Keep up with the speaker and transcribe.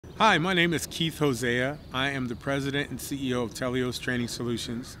Hi, my name is Keith Hosea. I am the president and CEO of Telios Training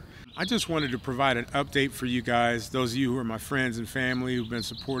Solutions. I just wanted to provide an update for you guys, those of you who are my friends and family who've been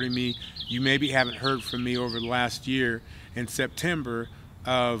supporting me. You maybe haven't heard from me over the last year. In September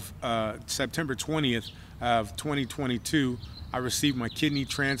 20th of 2022, I received my kidney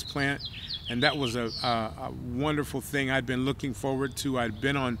transplant, and that was a wonderful thing I'd been looking forward to. I'd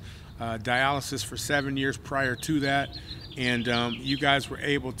been on dialysis for 7 years prior to that, and you guys were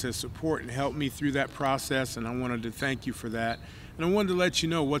able to support and help me through that process, and I wanted to thank you for that. And I wanted to let you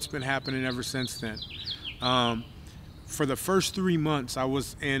know what's been happening ever since then. For the first 3 months, I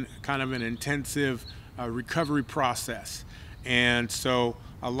was in kind of an intensive recovery process, and so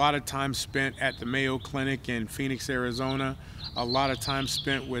a lot of time spent at the Mayo Clinic in Phoenix, Arizona, a lot of time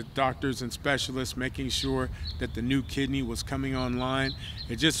spent with doctors and specialists making sure that the new kidney was coming online.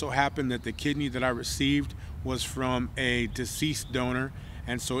 It just so happened that the kidney that I received was from a deceased donor,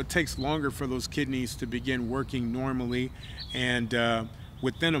 and so it takes longer for those kidneys to begin working normally. And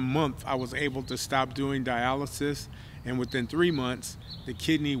within a month, I was able to stop doing dialysis, and within 3 months, the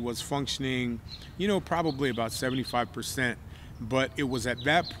kidney was functioning, probably about 75%. But it was at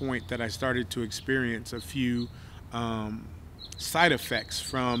that point that I started to experience a few side effects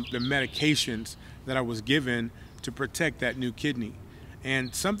from the medications that I was given to protect that new kidney.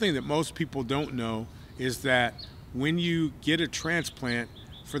 And something that most people don't know is that when you get a transplant,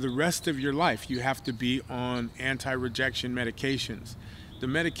 for the rest of your life, you have to be on anti-rejection medications. The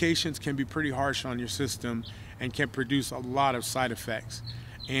medications can be pretty harsh on your system and can produce a lot of side effects.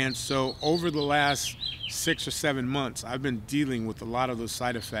 And so over the last 6 or 7 months, I've been dealing with a lot of those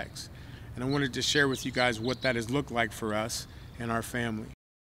side effects. And I wanted to share with you guys what that has looked like for us and our family.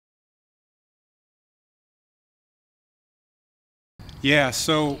 Yeah,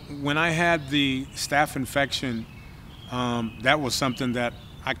 so when I had the staph infection, that was something that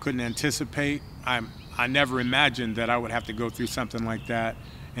I couldn't anticipate. I never imagined that I would have to go through something like that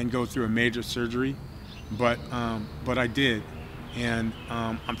and go through a major surgery, but I did. And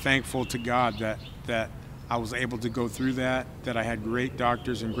I'm thankful to God that I was able to go through that I had great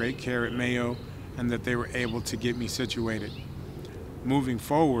doctors and great care at Mayo, and that they were able to get me situated. Moving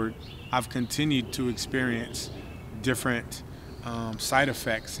forward, I've continued to experience different side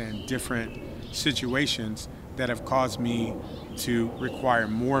effects and different situations that have caused me to require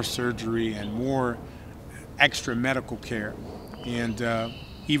more surgery and more extra medical care. And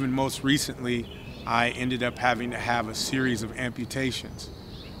even most recently, I ended up having to have a series of amputations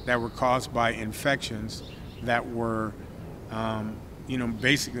that were caused by infections that were,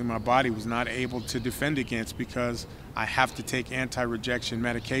 basically my body was not able to defend against because I have to take anti-rejection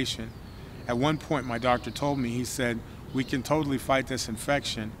medication. At one point, my doctor told me, he said, "We can totally fight this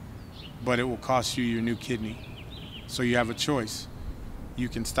infection, but it will cost you your new kidney. So you have a choice. You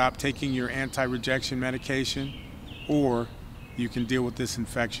can stop taking your anti-rejection medication, or you can deal with this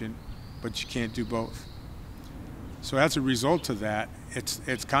infection, but you can't do both." So as a result of that,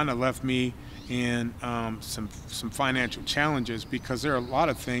 it's kind of left me in some financial challenges, because there are a lot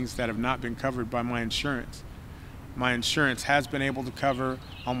of things that have not been covered by my insurance. My insurance has been able to cover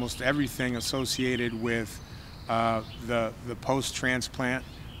almost everything associated with the post-transplant,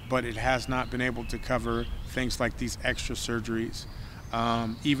 but it has not been able to cover things like these extra surgeries.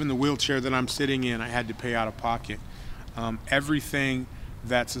 Even the wheelchair that I'm sitting in, I had to pay out of pocket. Everything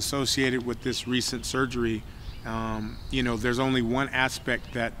that's associated with this recent surgery, there's only one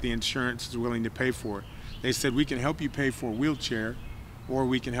aspect that the insurance is willing to pay for. They said, "We can help you pay for a wheelchair, or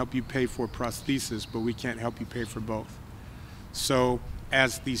we can help you pay for prosthesis, but we can't help you pay for both." So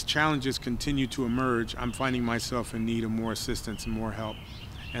as these challenges continue to emerge, I'm finding myself in need of more assistance and more help.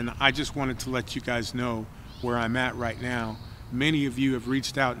 And I just wanted to let you guys know where I'm at right now. Many of you have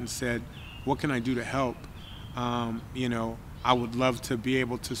reached out and said, "What can I do to help?" I would love to be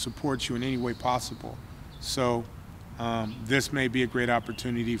able to support you in any way possible. So this may be a great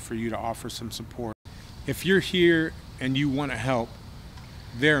opportunity for you to offer some support. If you're here and you want to help,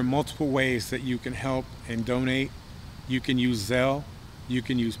 there are multiple ways that you can help and donate. You can use Zelle, you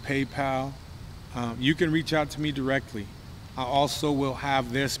can use PayPal, you can reach out to me directly. I also will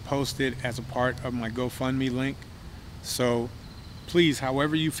have this posted as a part of my GoFundMe link. So please,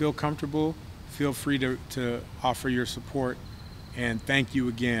 however you feel comfortable, feel free to offer your support. And thank you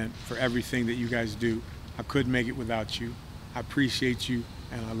again for everything that you guys do. I couldn't make it without you. I appreciate you,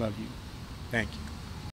 and I love you. Thank you.